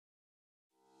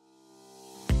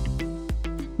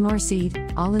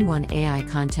MarXeed, all-in-one AI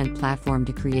content platform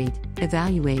to create,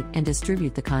 evaluate, and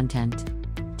distribute the content.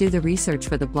 Do the research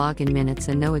for the blog in minutes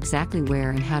and know exactly where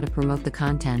and how to promote the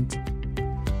content.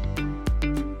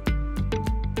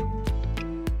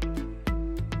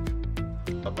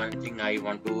 One thing I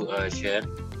want to share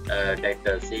that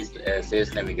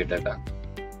sales navigator का.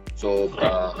 So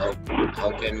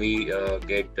how can we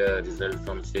get result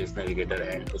from sales navigator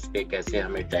and उस पे कैसे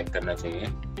हमें track करना चाहिए?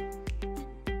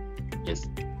 Yes.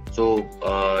 So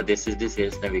this is the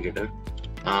sales navigator.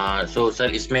 So sir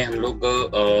इसमें हम लोग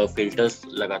filters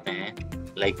लगाते हैं.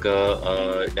 Like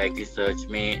directly search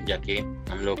में जाके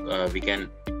हम लोग we can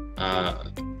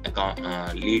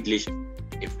lead list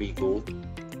if we go.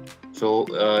 So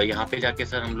यहाँ पे जाके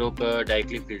सर हम लोग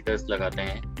डायरेक्टली फिल्टर्स लगाते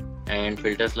हैं एंड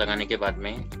फिल्टर्स लगाने के बाद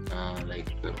में लाइक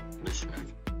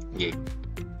ये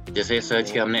जैसे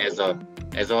सर्च किया हमने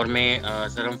एजोर में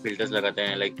सर हम फिल्टर्स लगाते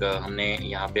हैं लाइक हमने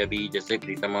यहाँ पे अभी जैसे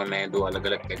प्रीतम और मैं 2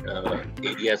 अलग-अलग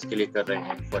एरियाज के लिए कर रहे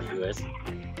हैं फॉर यूएस.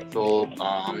 तो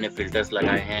हमने फिल्टर्स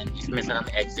लगाए हैं. इसमें सर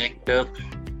हमें एग्जैक्ट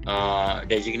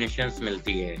डेजिग्नेशंस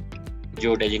मिलती है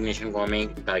जो डेजिग्नेशन को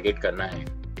हमें टारगेट करना है.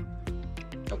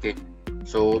 Okay.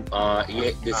 So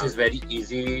this is very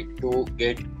easy to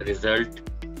get result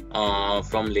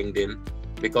from LinkedIn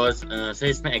because sir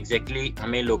इसमें exactly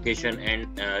हमें location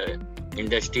and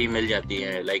industry मिल जाती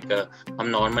है. Like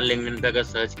हम normal LinkedIn पे अगर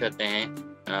search करते हैं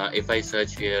if I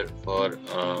search here for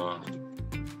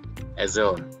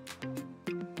Azure,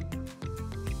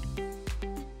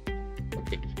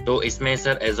 okay, तो इसमें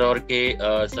सर Azure के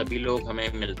सभी लोग हमें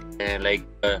मिलते हैं like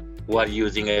who are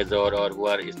using Azure or who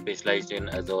are specialized in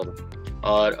Azure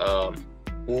or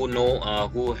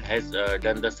who has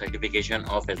done the certification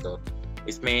of Azure.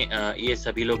 इसमें ये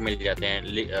सभी लोग मिल जाते हैं.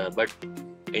 But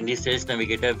in the sales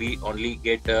navigator we only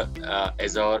get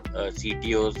Azure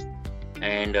CTOs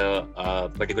and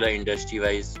particular industry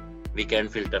wise we can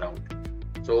filter out.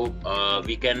 So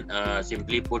we can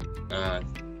simply put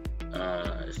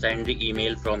send the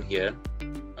email from here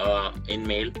in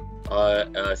mail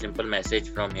or simple message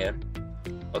from here.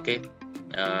 Okay.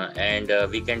 And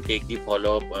we can take the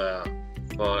follow up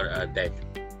for that.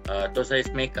 तो sir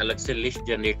इसमें एक अलग से list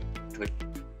generate हो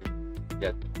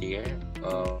जाती है.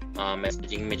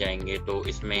 Messaging में जाएंगे तो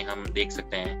इसमें हम देख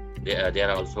सकते हैं there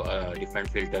are also different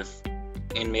filters.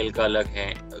 Email का अलग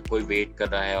है, कोई वेट कर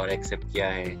रहा है और एक्सेप्ट किया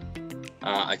है,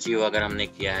 अचीव अगर हमने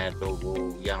किया है तो वो,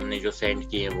 या हमने जो सेंड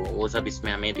किए वो सब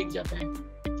इसमें हमें दिख जाते हैं.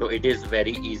 So it is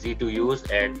very easy to use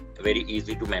and very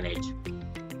easy to manage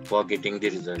for getting the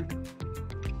result.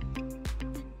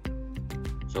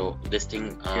 So this thing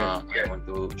I want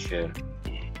to share.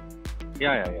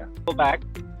 Yeah. Go back.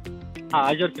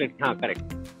 Azure Flex. Correct.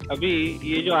 अभी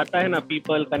ये जो आता है ना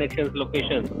people, connections,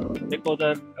 locations, देखो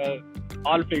उधर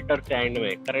all filters के and में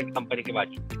current कंपनी के बाद.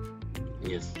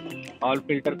 Yes. All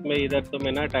filters में इधर तो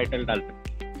मैं ना टाइटल डाल सकता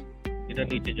हूँ. इधर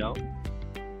नीचे जाओ.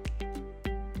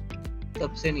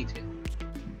 सबसे नीचे.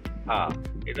 हाँ,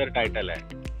 इधर टाइटल है.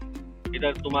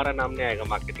 इधर तुम्हारा नाम नहीं आएगा,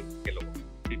 मार्केटिंग के लोगों,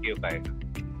 सीटीओ का आएगा.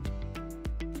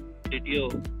 CTO,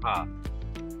 हाँ,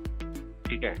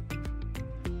 ठीक है.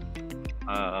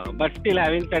 But still,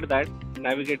 having said that,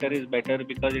 Navigator is better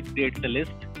because it creates a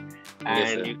list, and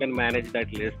yes, you can manage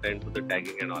that list and do the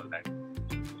tagging and all that.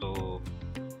 So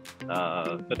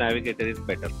Navigator is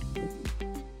better.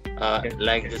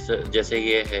 Like this, जैसे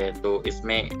ये है तो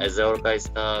इसमें Azure का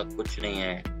इसका कुछ नहीं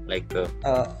है. Like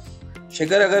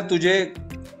शेखर, अगर तुझे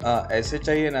ऐसे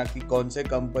चाहिए ना कि कौन से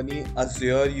कंपनी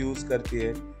Azure यूज करती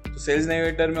है तो सेल्स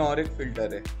नेविगेटर में और एक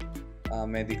फिल्टर है.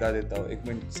 मैं दिखा देता हूँ, 1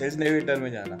 मिनट. सेल्स नेविगेटर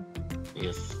में जाना.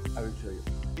 Yes, I will show you.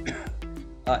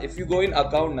 If you go in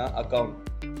account ना,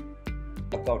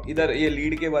 अकाउंट इधर ये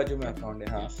लीड के बाजू में अकाउंट है.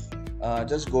 हाँ,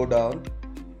 just go down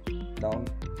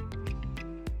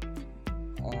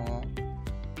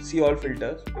see all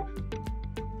filters.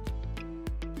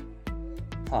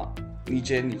 हाँ,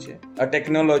 नीचे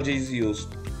technology is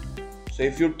used. So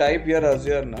if you type here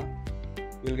Azure ना,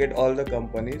 you'll get all the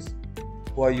companies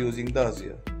who are using the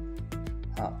Azure.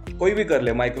 हाँ, कोई भी कर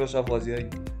ले, Microsoft Azure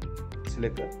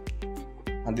select कर.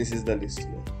 हाँ, this is the list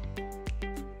here.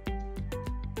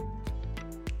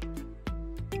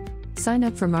 Sign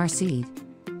up for MarXeed.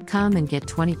 Come and get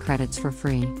 20 credits for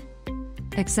free.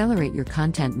 Accelerate your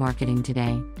content marketing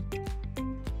today.